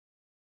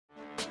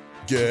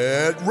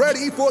Get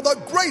ready for the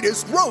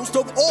greatest roast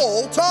of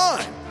all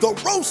time, the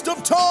Roast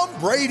of Tom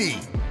Brady,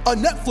 a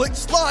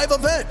Netflix live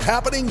event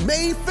happening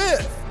May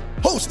 5th.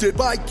 Hosted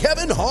by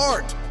Kevin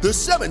Hart, the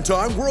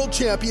 7-time world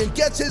champion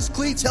gets his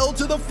cleats held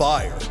to the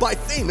fire by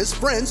famous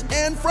friends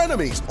and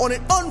frenemies on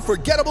an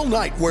unforgettable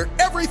night where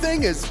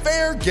everything is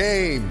fair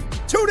game.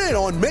 Tune in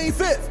on May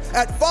 5th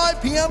at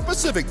 5 p.m.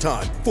 Pacific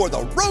time for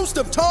the Roast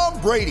of Tom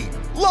Brady,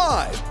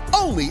 live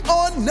only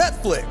on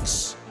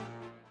Netflix.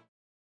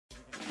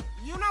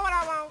 You know what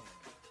I want?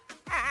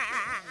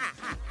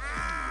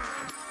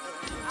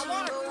 I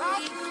want to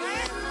talk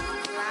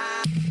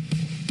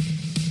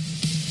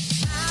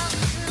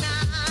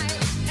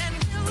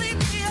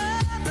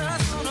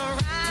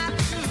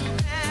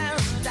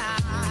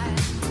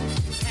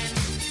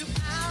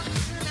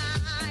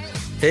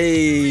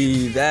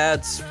Hey,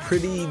 that's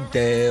pretty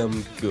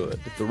damn good.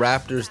 The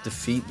Raptors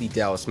defeat the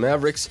Dallas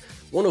Mavericks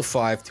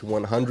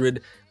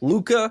 105-100.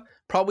 Luka,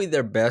 probably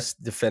their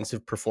best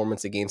defensive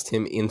performance against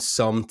him in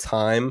some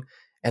time.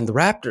 And the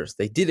Raptors,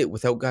 they did it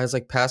without guys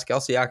like Pascal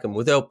Siakam,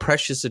 without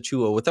Precious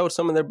Achiuwa, without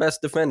some of their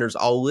best defenders.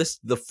 I'll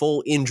list the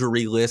full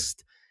injury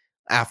list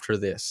after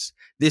this.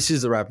 This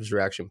is the Raptors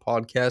Reaction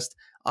Podcast.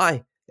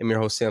 I am your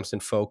host, Samson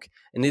Folk,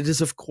 and it is,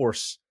 of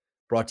course,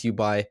 brought to you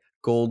by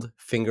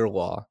Goldfinger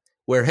Law,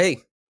 where,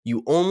 hey,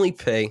 you only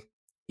pay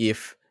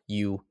if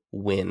you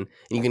win. And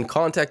you can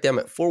contact them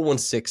at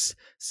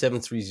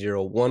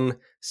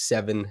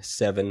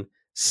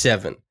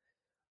 416-730-1777.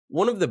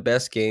 One of the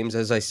best games,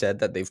 as I said,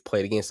 that they've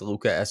played against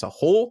Luka as a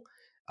whole.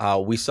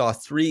 We saw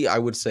three, I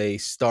would say,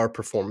 star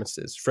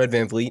performances. Fred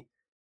VanVleet,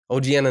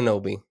 OG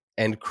Anunoby,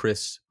 and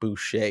Chris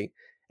Boucher.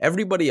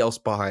 Everybody else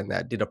behind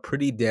that did a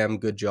pretty damn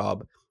good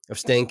job of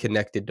staying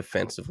connected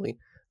defensively.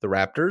 The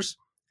Raptors,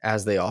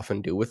 as they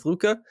often do with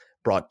Luka,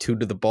 brought two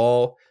to the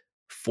ball,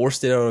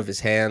 forced it out of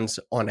his hands.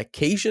 On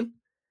occasion,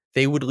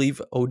 they would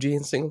leave OG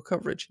in single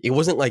coverage. It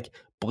wasn't like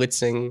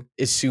blitzing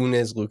as soon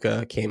as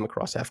Luka came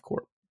across half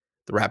court.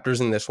 The Raptors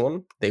in this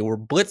one, they were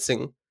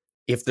blitzing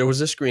if there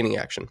was a screening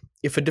action.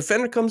 If a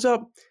defender comes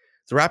up,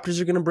 the Raptors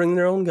are going to bring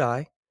their own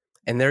guy,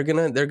 and they're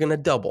gonna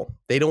double.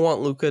 They don't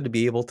want Luka to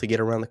be able to get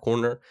around the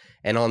corner.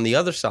 And on the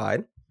other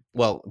side,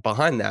 well,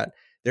 behind that,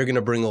 they're going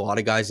to bring a lot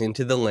of guys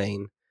into the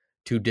lane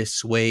to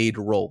dissuade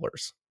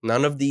rollers.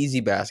 None of the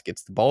easy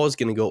baskets. The ball is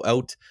going to go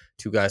out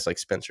to guys like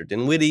Spencer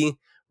Dinwiddie,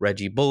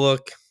 Reggie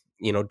Bullock.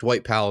 You know,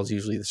 Dwight Powell is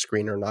usually the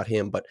screener, not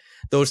him, but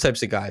those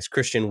types of guys,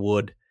 Christian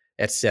Wood,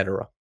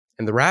 etc.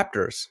 And the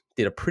Raptors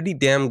did a pretty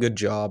damn good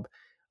job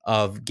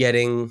of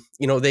getting,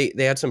 you know, they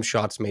had some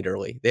shots made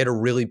early. They had a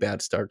really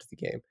bad start to the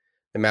game.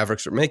 The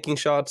Mavericks were making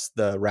shots.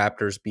 The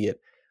Raptors, be it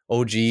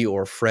OG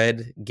or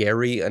Fred,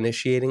 Gary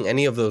initiating,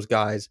 any of those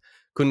guys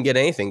couldn't get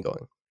anything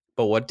going.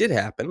 But what did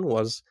happen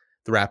was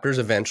the Raptors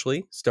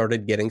eventually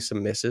started getting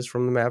some misses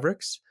from the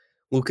Mavericks.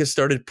 Luka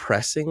started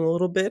pressing a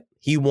little bit.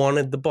 He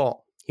wanted the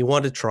ball. He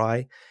wanted to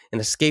try and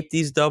escape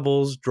these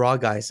doubles, draw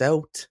guys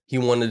out. He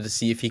wanted to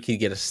see if he could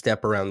get a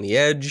step around the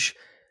edge.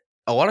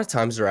 A lot of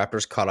times the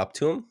Raptors caught up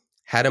to him,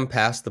 had him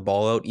pass the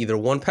ball out either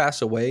one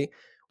pass away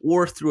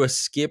or through a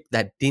skip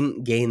that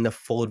didn't gain the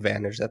full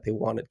advantage that they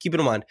wanted. Keep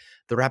in mind,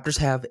 the Raptors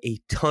have a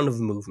ton of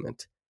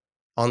movement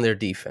on their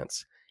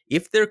defense.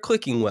 If they're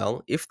clicking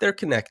well, if they're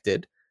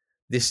connected,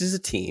 this is a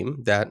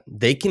team that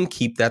they can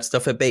keep that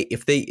stuff at bay.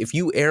 If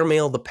you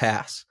airmail the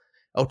pass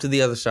out to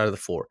the other side of the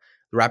floor,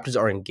 the Raptors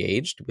are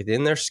engaged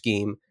within their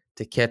scheme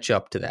to catch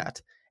up to that.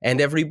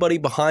 And everybody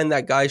behind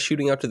that guy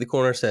shooting out to the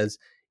corner says,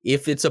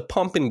 if it's a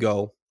pump and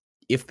go,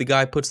 if the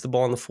guy puts the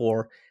ball on the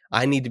floor,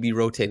 I need to be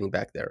rotating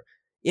back there.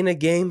 In a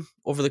game,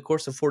 over the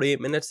course of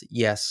 48 minutes,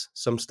 yes,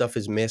 some stuff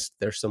is missed.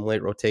 There's some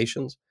late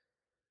rotations.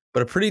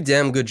 But a pretty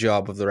damn good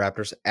job of the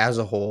Raptors as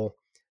a whole,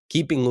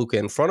 keeping Luka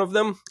in front of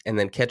them and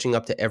then catching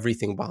up to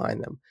everything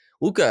behind them.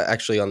 Luka,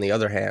 actually, on the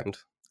other hand,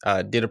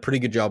 did a pretty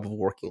good job of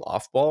working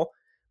off ball.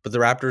 But the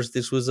Raptors,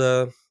 this was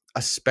a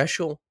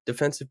special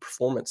defensive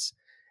performance.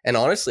 And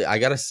honestly, I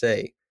got to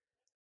say,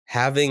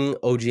 having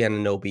OG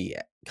Anunoby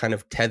kind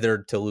of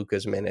tethered to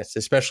Luka's minutes,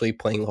 especially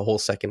playing the whole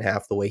second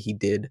half the way he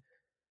did,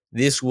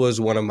 this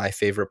was one of my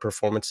favorite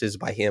performances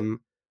by him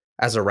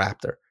as a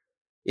Raptor.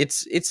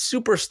 It's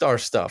superstar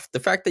stuff.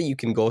 The fact that you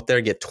can go out there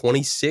and get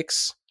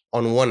 26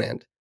 on one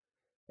end,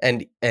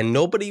 and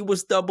nobody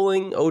was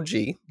doubling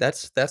OG,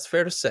 that's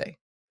fair to say.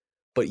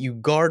 But you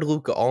guard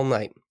Luka all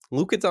night,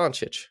 Luka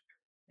Doncic,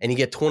 and you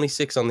get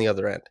 26 on the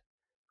other end.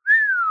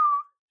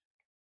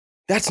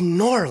 That's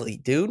gnarly,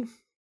 dude.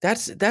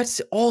 That's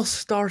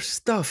all-star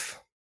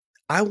stuff.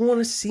 I want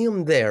to see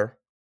him there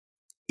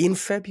in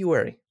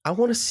February. I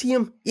want to see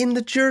him in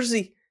the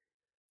jersey.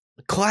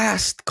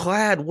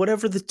 Clad,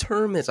 whatever the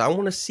term is. I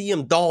want to see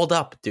him dolled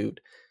up,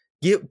 dude.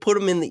 Put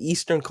him in the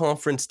Eastern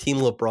Conference, Team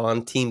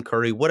LeBron, Team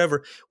Curry,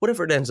 whatever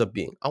it ends up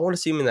being. I want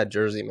to see him in that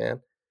jersey,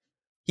 man.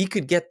 He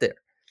could get there.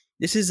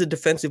 This is a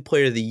Defensive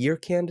Player of the Year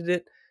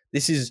candidate.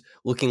 This is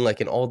looking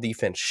like an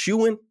all-defense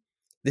shoo-in.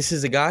 This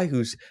is a guy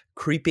who's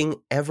creeping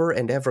ever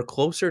and ever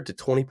closer to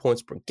 20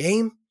 points per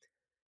game.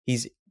 He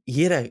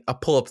hit a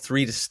pull-up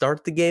three to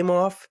start the game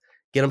off,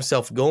 get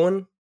himself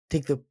going,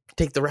 take the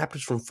take the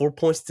Raptors from 4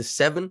 points to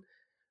 7,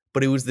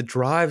 but it was the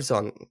drives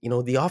on,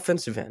 the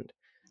offensive end,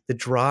 the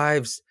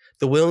drives,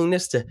 the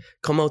willingness to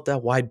come out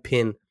that wide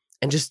pin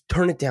and just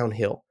turn it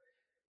downhill.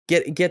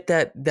 Get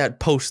that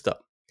post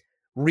up,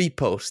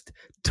 repost,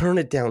 turn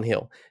it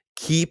downhill,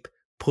 keep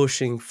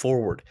pushing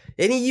forward.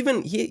 And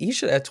he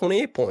should have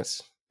 28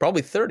 points,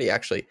 probably 30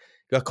 actually.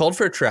 Got called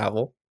for a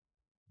travel.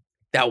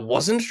 That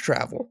wasn't a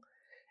travel,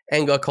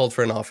 and got called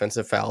for an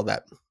offensive foul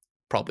that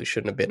probably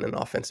shouldn't have been an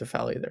offensive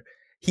foul either.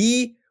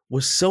 He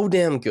was so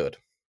damn good.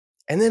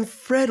 And then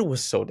Fred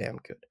was so damn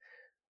good.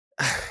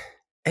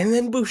 And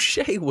then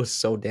Boucher was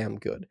so damn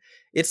good.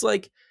 It's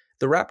like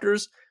the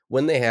Raptors,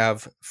 when they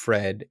have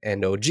Fred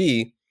and OG,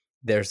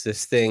 there's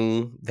this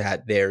thing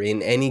that they're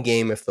in any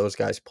game if those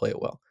guys play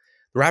it well.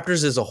 The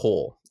Raptors as a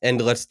whole,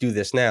 and let's do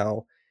this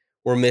now,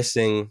 we're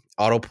missing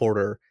Otto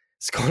Porter,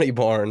 Scotty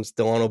Barnes,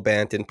 Delano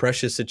Banton,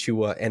 Precious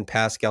Achiuwa, and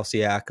Pascal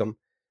Siakam.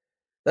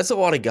 That's a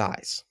lot of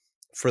guys,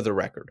 for the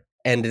record.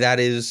 And that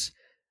is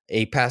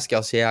a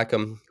Pascal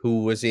Siakam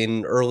who was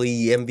in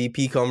early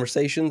MVP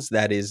conversations.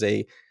 That is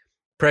a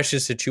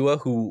Precious Achiuwa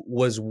who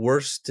was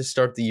worse to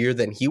start the year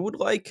than he would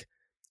like.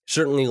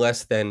 Certainly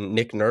less than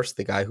Nick Nurse,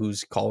 the guy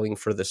who's calling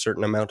for the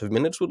certain amount of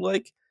minutes, would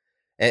like.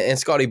 And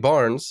Scotty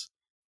Barnes,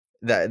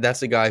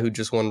 that's a guy who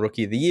just won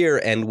Rookie of the Year.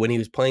 And when he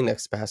was playing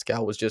next to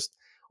Pascal was just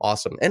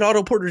awesome. And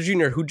Otto Porter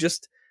Jr., who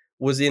just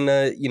was in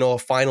a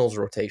finals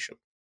rotation.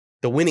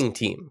 The winning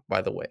team,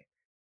 by the way.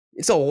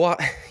 It's a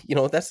lot,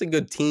 that's a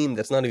good team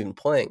that's not even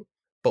playing.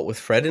 But with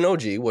Fred and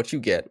OG, what you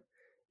get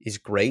is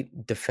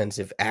great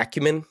defensive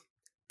acumen,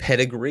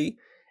 pedigree,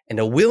 and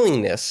a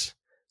willingness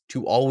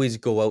to always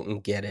go out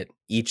and get it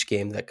each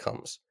game that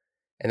comes.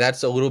 And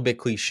that's a little bit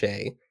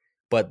cliche,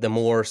 but the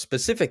more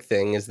specific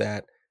thing is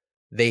that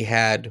they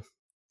had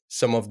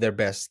some of their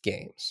best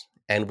games.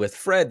 And with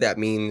Fred, that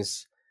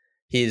means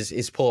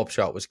his pull-up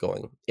shot was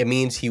going. It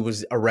means he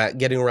was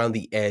getting around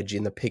the edge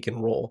in the pick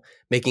and roll,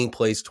 making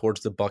plays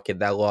towards the bucket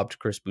that lobbed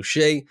Chris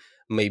Boucher,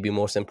 maybe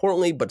most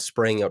importantly, but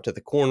spraying out to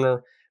the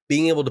corner,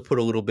 being able to put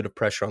a little bit of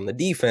pressure on the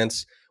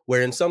defense,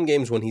 where in some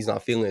games when he's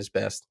not feeling his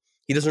best,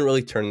 he doesn't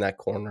really turn that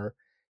corner.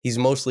 He's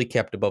mostly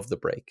kept above the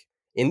break.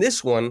 In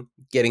this one,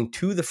 getting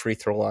to the free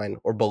throw line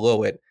or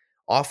below it,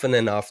 often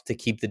enough to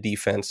keep the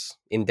defense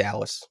in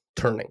Dallas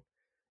turning.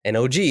 And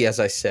OG, as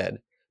I said,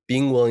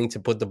 being willing to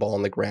put the ball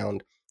on the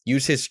ground,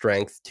 use his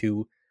strength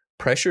to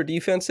pressure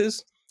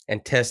defenses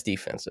and test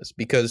defenses,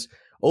 because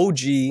OG,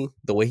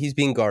 the way he's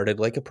being guarded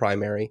like a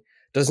primary,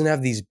 doesn't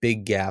have these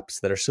big gaps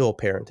that are so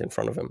apparent in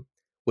front of him.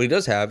 What he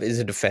does have is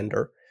a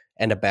defender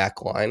and a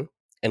back line,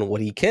 and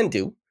what he can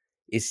do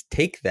is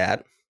take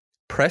that,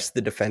 press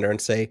the defender and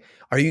say,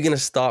 are you going to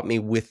stop me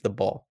with the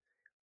ball?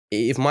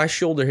 If my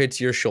shoulder hits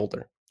your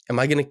shoulder, am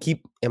I going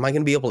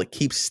to be able to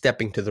keep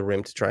stepping to the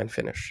rim to try and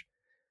finish?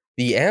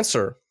 The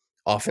answer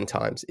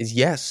oftentimes is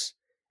yes.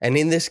 And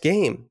in this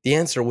game, the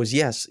answer was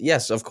yes.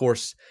 Yes, of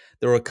course,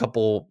 there were a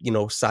couple,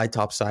 side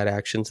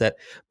actions that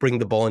bring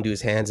the ball into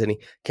his hands and he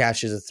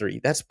cashes a three.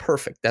 That's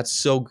perfect. That's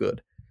so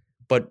good.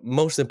 But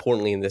most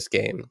importantly in this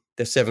game,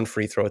 the 7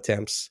 free throw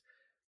attempts,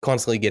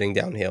 constantly getting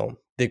downhill,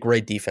 the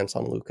great defense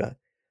on Luka,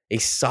 a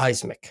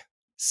seismic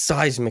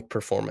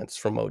performance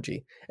from OG.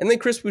 And then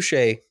Chris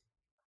Boucher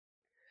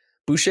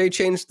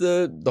changed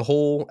the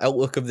whole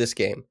outlook of this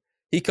game.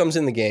 He comes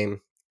in the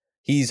game,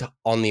 he's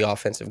on the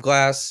offensive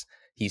glass,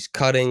 he's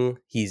cutting,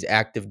 he's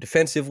active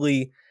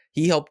defensively.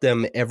 He helped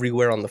them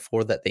everywhere on the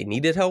floor that they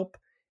needed help.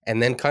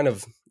 And then kind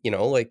of,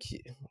 like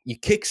you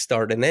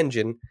kickstart an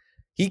engine.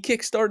 He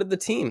kickstarted the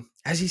team,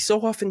 as he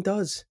so often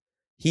does.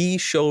 He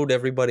showed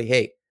everybody,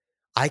 hey,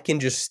 I can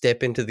just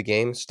step into the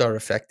game, start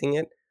affecting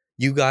it.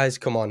 You guys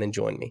come on and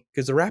join me.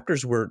 Because the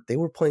Raptors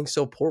were playing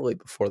so poorly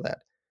before that.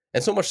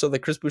 And so much so that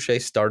Chris Boucher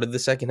started the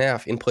second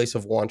half in place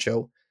of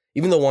Juancho,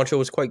 even though Juancho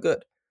was quite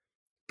good.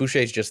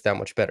 Boucher's just that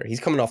much better. He's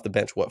coming off the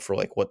bench,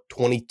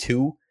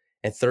 22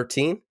 and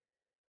 13?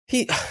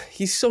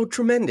 He's so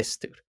tremendous,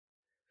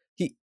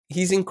 dude.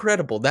 He's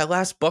incredible. That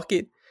last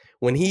bucket,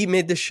 when he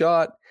made the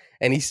shot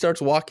and he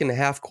starts walking to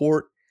half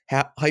court,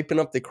 hyping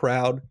up the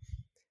crowd,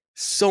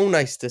 so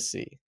nice to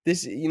see.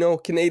 This,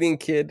 Canadian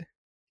kid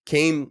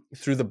came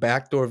through the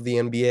back door of the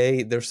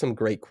NBA. There's some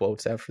great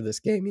quotes after this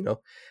game.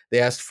 They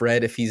asked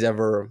Fred if he's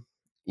ever,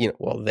 I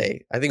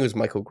think it was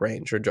Michael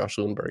Grange or Josh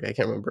Lundberg. I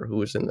can't remember who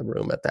was in the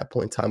room at that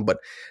point in time, but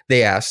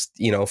they asked,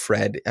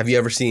 Fred, have you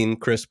ever seen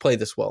Chris play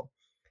this well?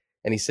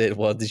 And he said,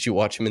 well, did you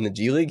watch him in the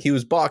G League? He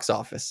was box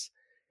office.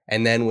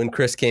 And then when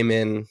Chris came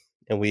in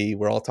and we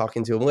were all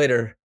talking to him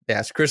later, they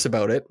asked Chris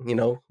about it,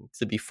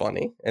 to be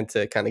funny and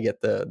to kind of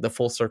get the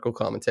full circle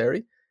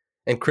commentary.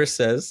 And Chris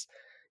says,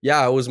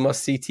 yeah, I was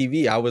must-see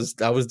TV. I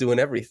was doing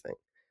everything.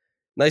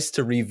 Nice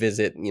to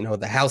revisit,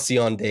 the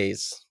halcyon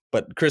days.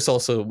 But Chris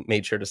also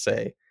made sure to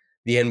say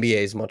the NBA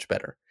is much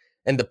better.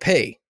 And the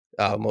pay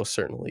most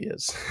certainly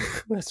is.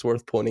 That's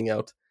worth pointing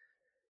out.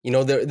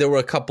 There were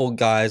a couple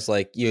guys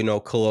like,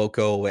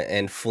 Koloko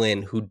and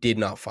Flynn who did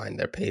not find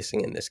their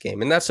pacing in this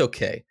game. And that's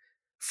okay.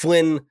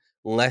 Flynn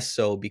less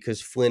so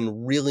because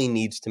Flynn really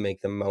needs to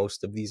make the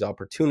most of these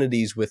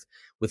opportunities with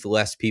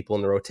less people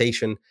in the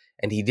rotation,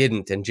 and he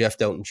didn't. And Jeff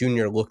Doughton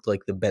Jr. looked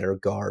like the better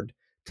guard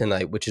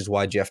tonight, which is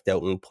why Jeff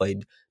Doughton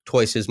played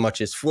twice as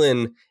much as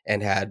Flynn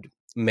and had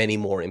many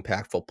more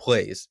impactful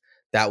plays.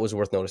 That was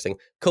worth noticing.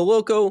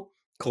 Koloko,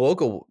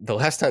 the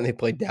last time they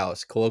played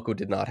Dallas, Koloko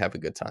did not have a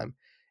good time.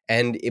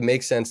 And it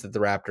makes sense that the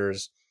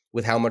Raptors,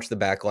 with how much the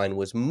back line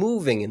was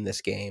moving in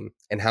this game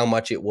and how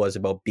much it was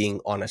about being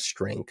on a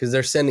string, because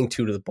they're sending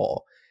two to the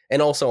ball.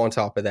 And also on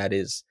top of that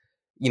is,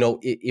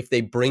 if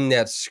they bring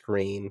that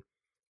screen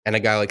and a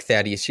guy like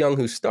Thaddeus Young,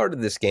 who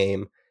started this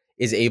game,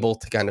 is able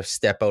to kind of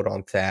step out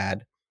on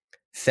Thad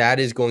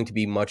is going to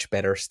be much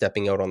better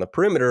stepping out on the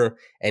perimeter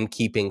and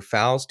keeping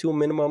fouls to a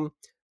minimum,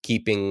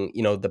 keeping,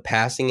 the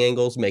passing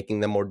angles, making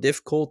them more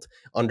difficult,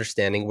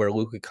 understanding where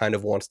Luka kind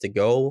of wants to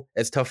go.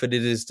 As tough as it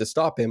is to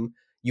stop him,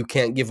 you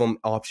can't give him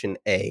option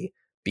A,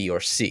 B, or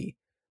C.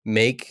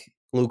 Make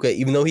Luka,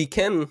 even though he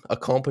can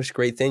accomplish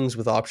great things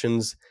with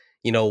options,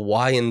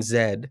 Y and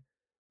Z,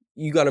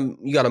 you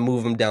gotta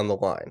move him down the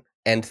line.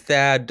 And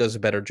Thad does a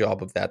better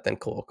job of that than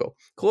Koloko.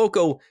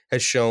 Koloko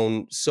has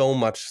shown so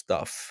much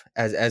stuff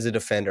as a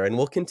defender and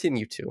will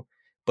continue to,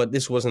 but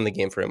this wasn't the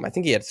game for him. I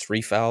think he had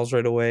 3 fouls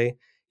right away.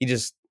 He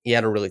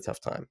had a really tough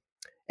time.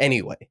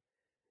 Anyway,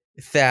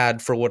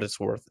 Thad, for what it's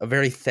worth, a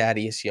very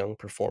Thaddeus Young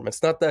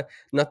performance. Not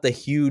the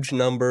huge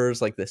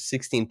numbers like the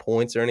 16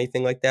 points or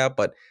anything like that,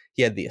 but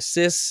he had the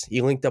assists. He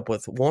linked up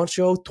with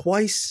Juancho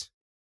twice.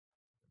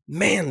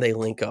 Man, they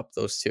link up,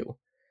 those two.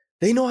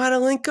 They know how to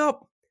link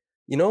up.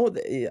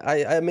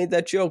 I made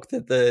that joke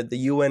that the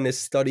UN is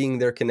studying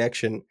their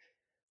connection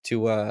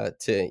to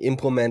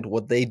implement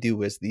what they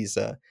do as these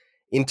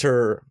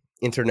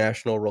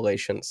international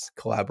relations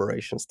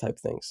collaborations type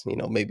things.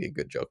 Maybe a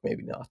good joke,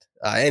 maybe not.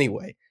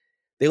 Anyway,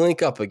 they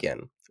link up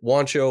again.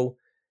 Juancho,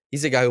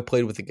 he's a guy who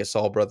played with the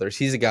Gasol brothers.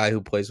 He's a guy who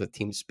plays with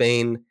Team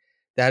Spain.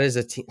 That is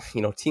a team.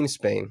 Team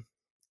Spain.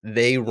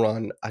 They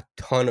run a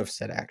ton of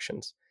set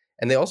actions.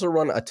 And they also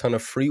run a ton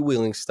of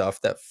freewheeling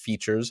stuff that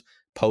features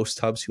post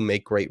hubs who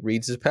make great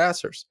reads as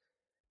passers.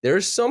 There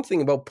is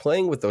something about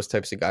playing with those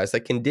types of guys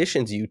that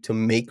conditions you to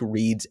make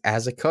reads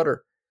as a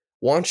cutter.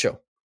 Juancho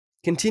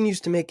continues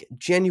to make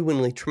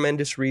genuinely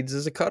tremendous reads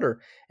as a cutter.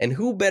 And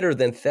who better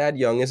than Thad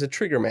Young as a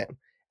trigger man?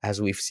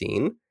 As we've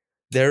seen,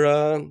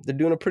 they're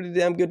doing a pretty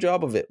damn good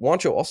job of it.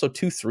 Juancho also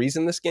 2 threes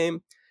in this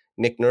game.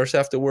 Nick Nurse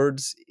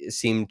afterwards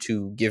seemed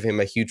to give him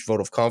a huge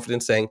vote of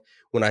confidence, saying,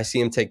 when I see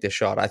him take this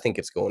shot, I think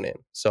it's going in.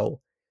 So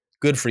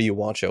good for you,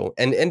 Juancho.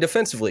 And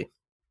defensively,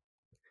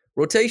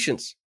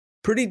 rotations,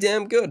 pretty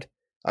damn good.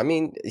 I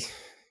mean,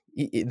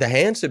 the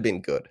hands have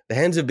been good. The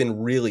hands have been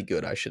really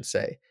good, I should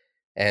say.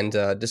 And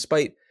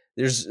despite,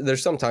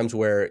 there's some times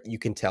where you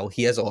can tell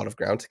he has a lot of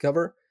ground to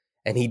cover,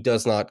 and he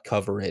does not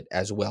cover it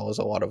as well as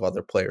a lot of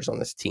other players on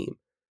this team.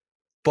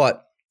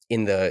 But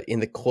in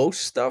the close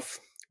stuff,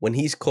 when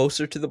he's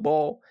closer to the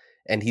ball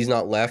and he's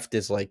not left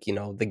as like,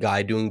 the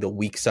guy doing the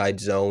weak side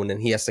zone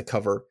and he has to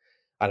cover,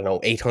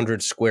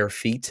 800 square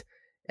feet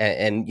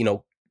and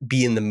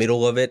be in the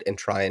middle of it and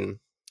try and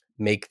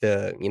make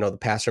the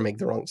passer make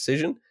the wrong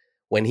decision.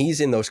 When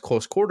he's in those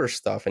close quarter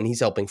stuff and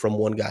he's helping from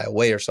one guy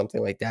away or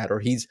something like that, or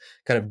he's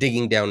kind of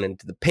digging down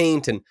into the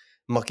paint and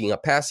mucking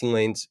up passing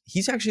lanes,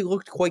 he's actually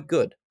looked quite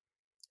good.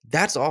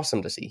 That's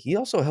awesome to see. He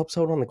also helps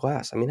out on the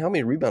glass. I mean, how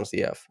many rebounds do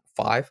you have?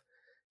 5?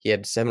 He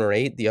had 7 or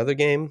 8 the other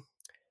game.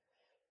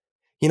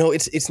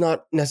 It's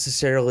not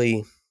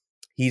necessarily,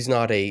 he's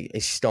not a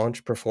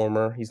staunch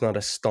performer. He's not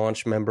a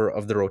staunch member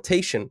of the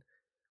rotation,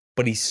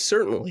 but he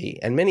certainly,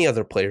 and many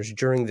other players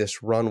during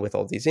this run with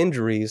all these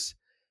injuries,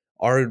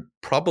 are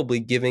probably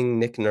giving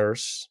Nick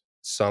Nurse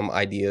some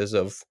ideas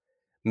of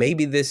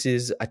maybe this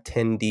is a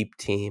 10 deep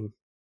team,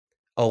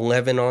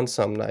 11 on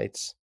some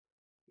nights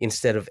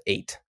instead of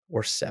 8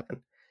 or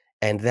 7.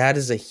 And that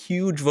is a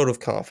huge vote of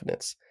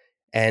confidence.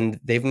 And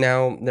they're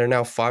now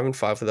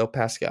 5-5 without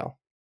Pascal,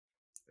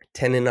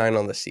 10-9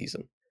 on the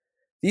season.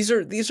 These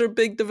are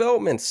big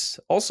developments.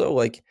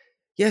 Also,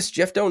 yes,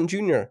 Jeff Doughton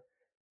Jr.,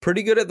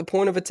 pretty good at the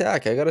point of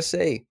attack, I gotta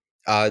say.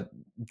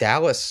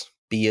 Dallas,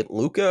 be it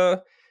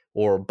Luka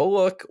or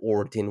Bullock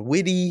or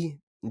Dinwiddie,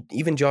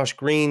 even Josh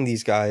Green,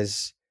 these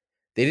guys,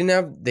 they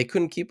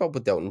couldn't keep up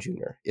with Doughton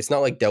Jr. It's not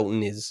like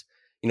Doughton is,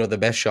 the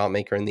best shot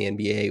maker in the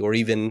NBA or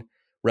even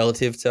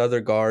relative to other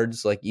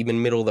guards, like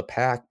even middle of the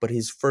pack, but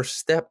his first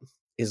step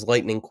is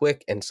lightning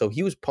quick. And so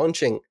he was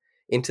punching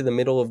into the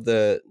middle of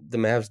the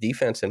Mavs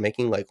defense and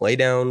making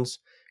laydowns,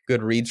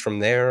 good reads from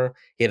there.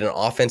 He had an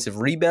offensive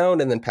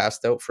rebound and then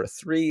passed out for a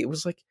 3. It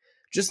was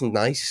just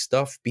nice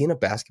stuff. Being a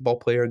basketball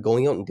player,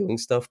 going out and doing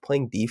stuff,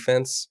 playing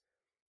defense.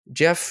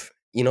 Jeff,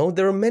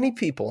 there are many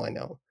people I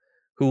know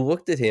who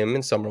looked at him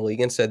in Summer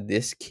League and said,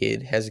 this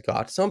kid has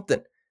got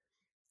something.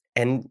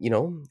 And,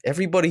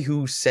 everybody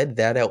who said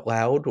that out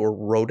loud or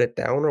wrote it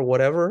down or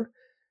whatever,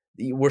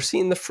 we're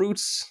seeing the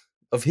fruits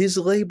of his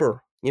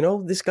labor.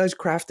 This guy's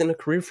crafting a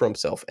career for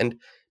himself, and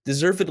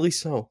deservedly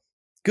so.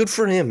 Good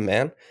for him,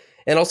 man.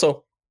 And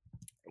also,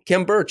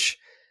 Kem Birch,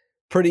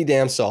 pretty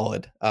damn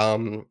solid.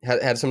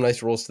 Had some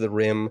nice rolls to the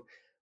rim,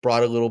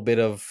 brought a little bit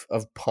of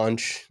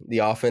punch, the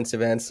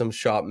offensive end, some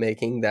shot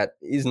making that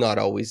is not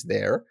always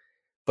there.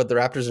 But the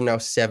Raptors are now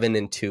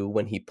 7-2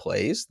 when he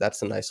plays.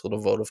 That's a nice little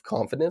vote of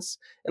confidence.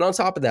 And on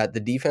top of that, the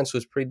defense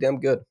was pretty damn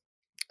good.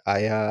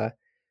 I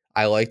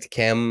liked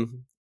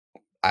Cam.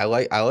 I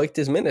liked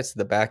his minutes at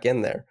the back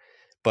end there.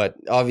 But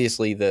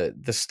obviously the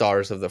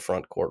stars of the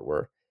front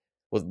court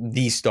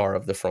the star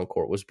of the front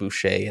court was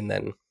Boucher, and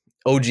then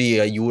OG,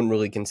 you wouldn't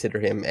really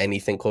consider him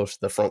anything close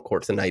to the front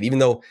court tonight, even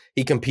though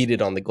he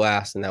competed on the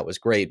glass and that was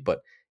great,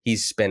 but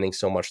he's spending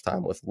so much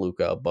time with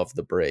Luka above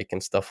the break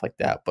and stuff like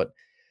that. But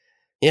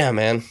yeah,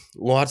 man,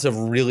 lots of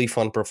really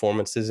fun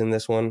performances in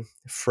this one.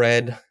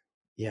 Fred,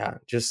 yeah,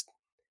 just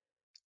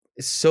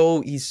he's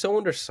so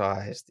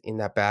undersized in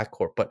that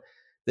backcourt, but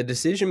the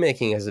decision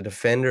making as a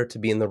defender to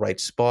be in the right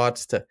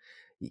spots,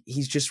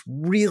 he's just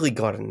really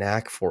got a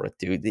knack for it,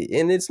 dude.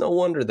 And it's no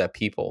wonder that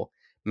people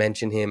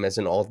mention him as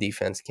an all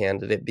defense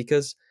candidate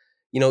because,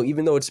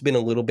 even though it's been a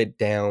little bit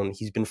down,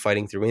 he's been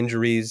fighting through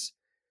injuries,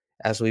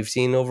 as we've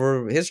seen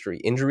over history.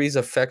 Injuries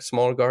affect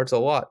smaller guards a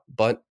lot,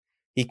 but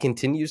he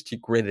continues to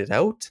grit it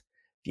out.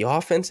 The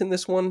offense in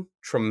this one,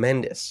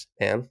 tremendous,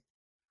 man.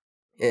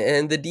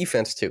 And the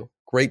defense too.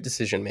 Great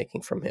decision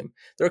making from him.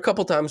 There are a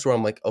couple times where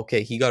I'm like,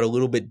 okay, he got a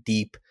little bit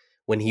deep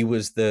when he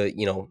was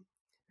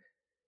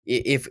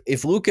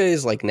if Luka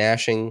is like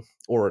gnashing,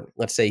 or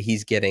let's say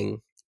he's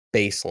getting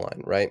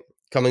baseline, right?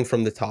 Coming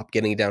from the top,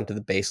 getting down to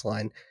the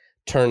baseline,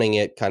 turning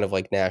it kind of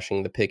like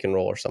gnashing the pick and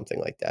roll or something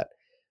like that.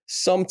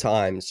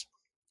 Sometimes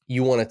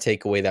you want to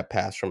take away that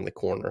pass from the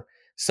corner.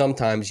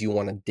 Sometimes you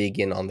want to dig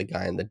in on the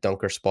guy in the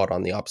dunker spot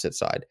on the opposite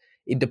side.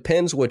 It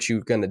depends what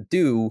you're going to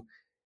do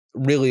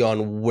really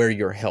on where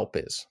your help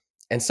is.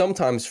 And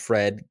sometimes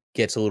Fred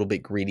gets a little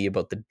bit greedy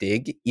about the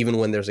dig, even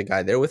when there's a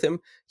guy there with him.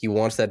 He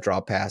wants that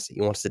drop pass.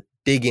 He wants to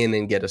dig in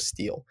and get a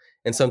steal.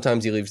 And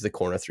sometimes he leaves the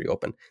corner three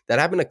open. That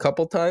happened a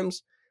couple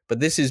times, but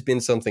this has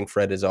been something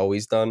Fred has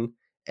always done.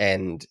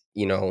 And,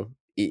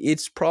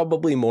 it's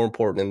probably more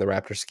important in the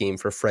Raptors scheme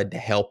for Fred to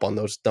help on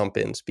those dump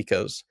ins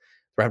because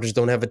the Raptors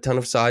don't have a ton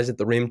of size at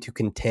the rim to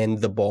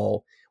contend the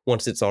ball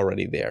once it's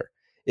already there,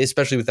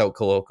 especially without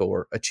Koloko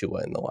or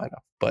Achua in the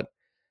lineup. But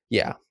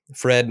yeah,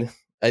 Fred,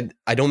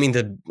 I don't mean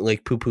to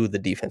like poo-poo the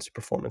defensive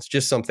performance,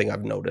 just something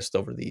I've noticed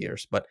over the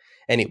years. But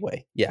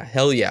anyway, yeah,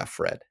 hell yeah,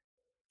 Fred.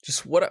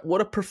 Just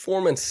what a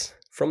performance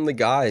from the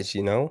guys,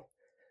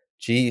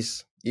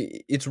 Jeez.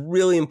 It's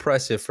really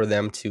impressive for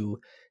them to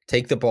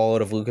take the ball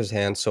out of Luka's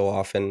hands so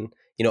often.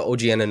 OG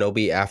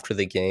Anunoby after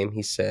the game,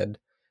 he said,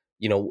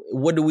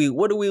 what do we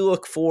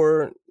look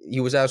for? He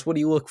was asked, what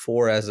do you look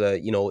for as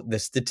the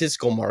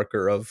statistical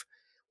marker of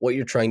what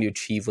you're trying to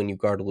achieve when you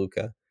guard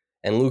Luka?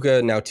 And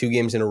Luka, now 2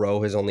 games in a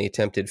row, has only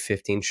attempted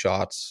 15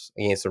 shots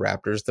against the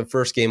Raptors. The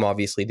first game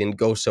obviously didn't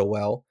go so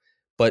well,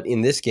 but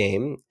in this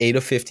game, 8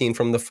 of 15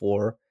 from the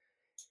floor,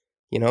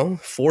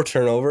 4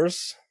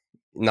 turnovers,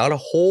 not a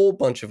whole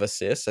bunch of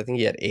assists. I think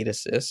he had 8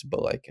 assists, but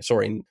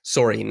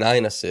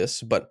 9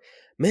 assists. But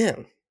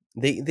man,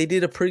 they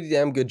did a pretty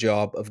damn good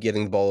job of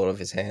getting the ball out of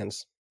his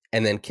hands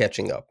and then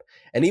catching up.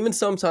 And even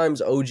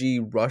sometimes OG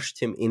rushed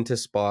him into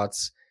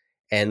spots,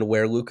 and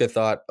where Luka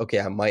thought, okay,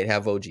 I might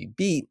have OG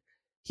beat,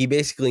 he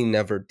basically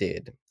never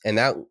did. And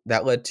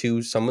that led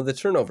to some of the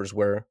turnovers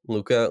where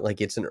Luka,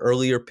 it's an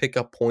earlier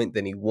pickup point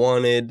than he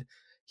wanted.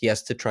 He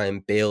has to try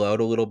and bail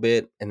out a little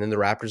bit. And then the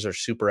Raptors are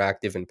super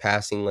active in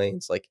passing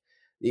lanes.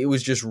 It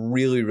was just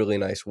really, really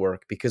nice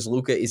work because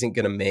Luka isn't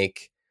going to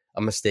make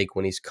a mistake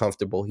when he's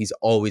comfortable. He's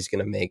always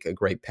going to make a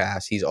great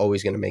pass. He's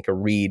always going to make a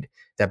read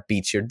that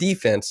beats your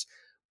defense.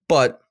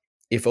 But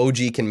if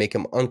OG can make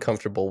him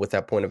uncomfortable with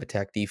that point of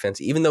attack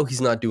defense, even though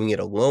he's not doing it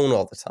alone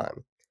all the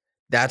time,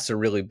 that's a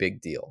really big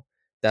deal.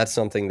 That's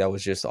something that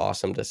was just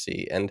awesome to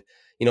see. And,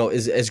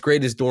 as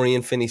great as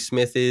Dorian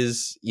Finney-Smith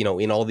is,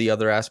 in all the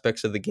other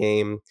aspects of the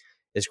game,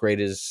 as great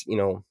as,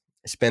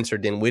 Spencer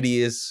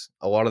Dinwiddie is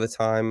a lot of the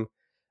time,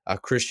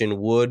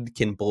 Christian Wood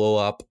can blow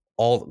up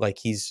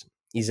he's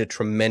a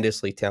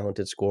tremendously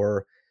talented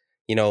scorer.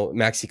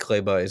 Maxi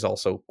Kleber is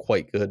also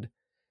quite good.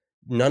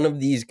 None of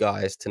these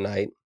guys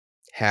tonight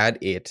had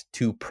it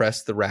to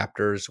press the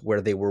Raptors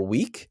where they were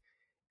weak.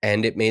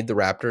 And it made the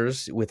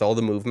Raptors, with all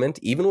the movement,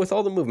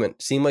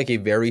 seem like a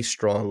very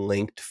strong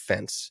linked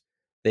fence.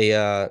 They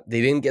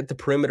didn't get the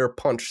perimeter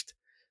punched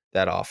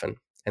that often.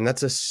 And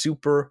that's a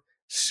super,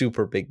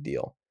 super big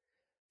deal.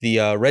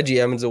 The Reggie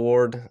Evans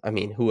Award, I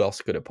mean, who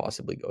else could it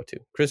possibly go to?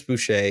 Chris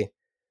Boucher.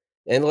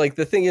 And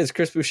the thing is,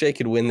 Chris Boucher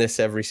could win this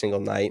every single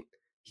night.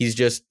 He's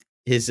just,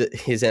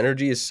 his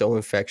energy is so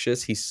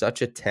infectious. He's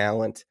such a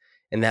talent.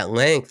 And that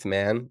length,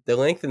 man, the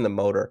length and the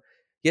motor.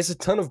 He has a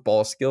ton of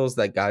ball skills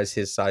that guys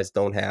his size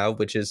don't have,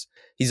 which is,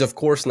 he's of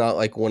course not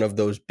one of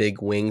those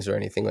big wings or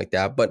anything like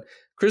that. But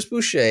Chris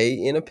Boucher,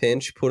 in a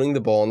pinch, putting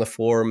the ball on the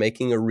floor,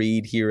 making a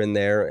read here and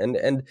there,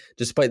 and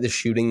despite the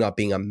shooting not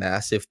being a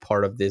massive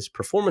part of this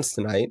performance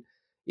tonight,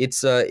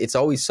 it's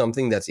always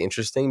something that's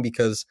interesting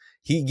because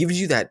he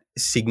gives you that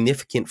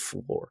significant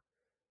floor.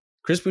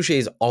 Chris Boucher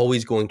is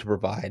always going to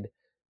provide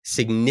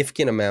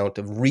significant amount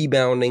of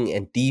rebounding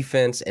and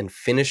defense and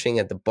finishing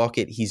at the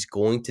bucket. He's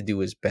going to do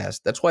his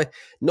best. That's why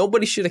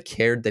nobody should have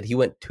cared that he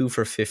went 2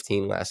 for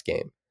 15 last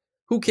game.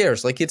 Who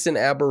cares? Like, it's an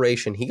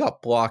aberration. He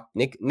got blocked.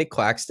 Nick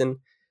Claxton,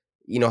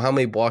 how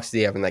many blocks did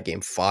he have in that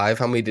game? 5.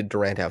 How many did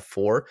Durant have?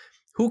 4.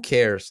 Who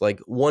cares? Like,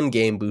 one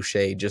game,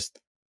 Boucher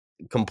just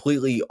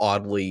completely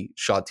oddly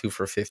shot 2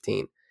 for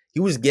 15. He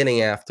was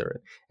getting after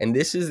it. And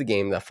this is the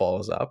game that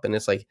follows up. And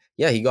it's like,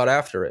 yeah, he got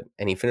after it.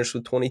 And he finished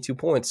with 22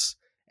 points.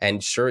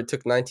 And sure, it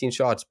took 19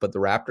 shots. But the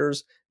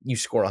Raptors, you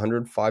score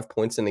 105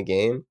 points in a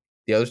game.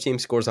 The other team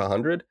scores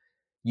 100.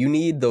 You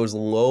need those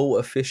low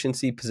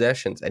efficiency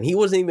possessions. And he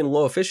wasn't even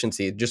low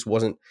efficiency. It just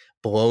wasn't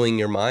blowing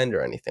your mind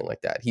or anything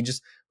like that. He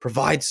just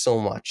provides so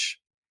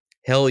much.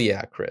 Hell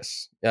yeah,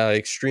 Chris.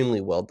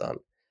 Extremely well done.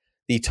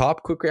 The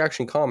top quick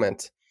reaction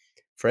comment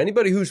for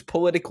anybody who's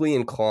politically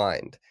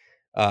inclined,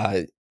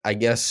 I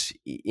guess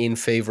in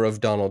favor of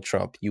Donald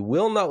Trump. You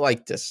will not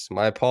like this.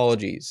 My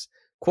apologies.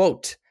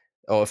 Quote,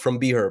 from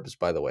B-Herbs,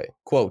 by the way.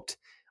 Quote,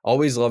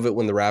 always love it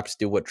when the Raps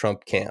do what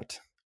Trump can't.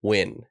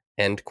 Win.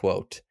 End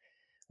quote.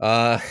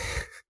 I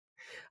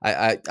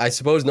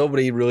suppose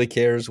nobody really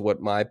cares what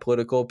my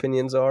political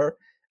opinions are.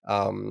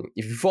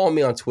 If you follow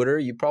me on Twitter,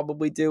 you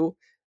probably do.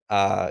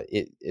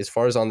 As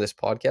far as on this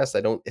podcast,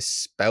 I don't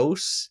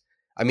espouse.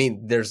 I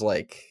mean, there's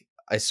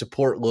I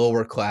support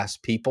lower class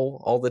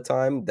people all the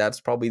time. That's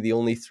probably the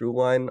only through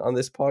line on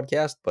this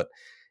podcast. But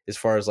as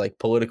far as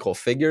political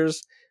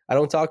figures, I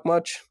don't talk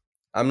much.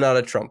 I'm not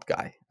a Trump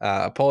guy.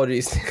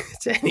 Apologies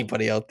to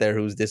anybody out there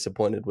who's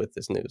disappointed with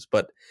this news.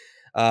 But,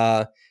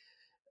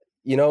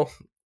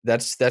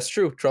 that's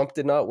true. Trump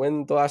did not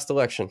win the last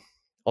election,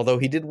 although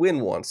he did win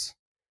once.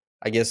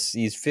 I guess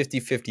he's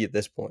 50-50 at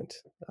this point.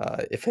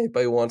 If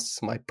anybody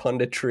wants my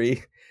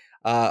punditry,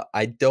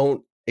 I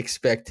don't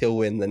expect he'll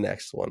win the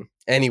next one.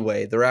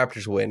 Anyway, the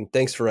Raptors win.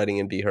 Thanks for writing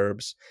in,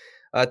 B-Herbs.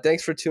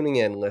 Thanks for tuning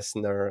in,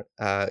 listener.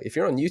 If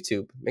you're on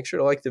YouTube, make sure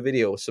to like the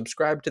video,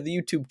 subscribe to the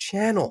YouTube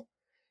channel,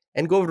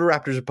 and go over to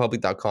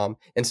raptorsrepublic.com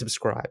and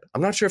subscribe.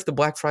 I'm not sure if the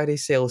Black Friday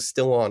sale is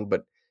still on,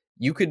 but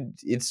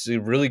it's a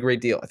really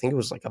great deal. I think it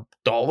was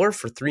 $1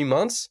 for 3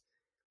 months.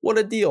 What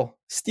a deal.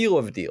 Steal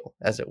of a deal,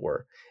 as it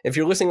were. If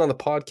you're listening on the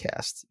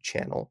podcast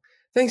channel,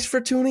 thanks for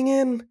tuning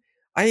in.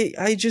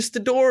 I just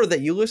adore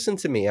that you listen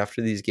to me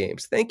after these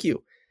games. Thank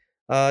you.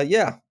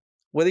 Yeah,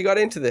 whether you got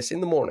into this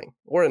in the morning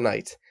or at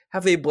night,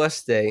 have a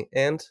blessed day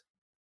and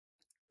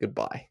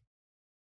goodbye.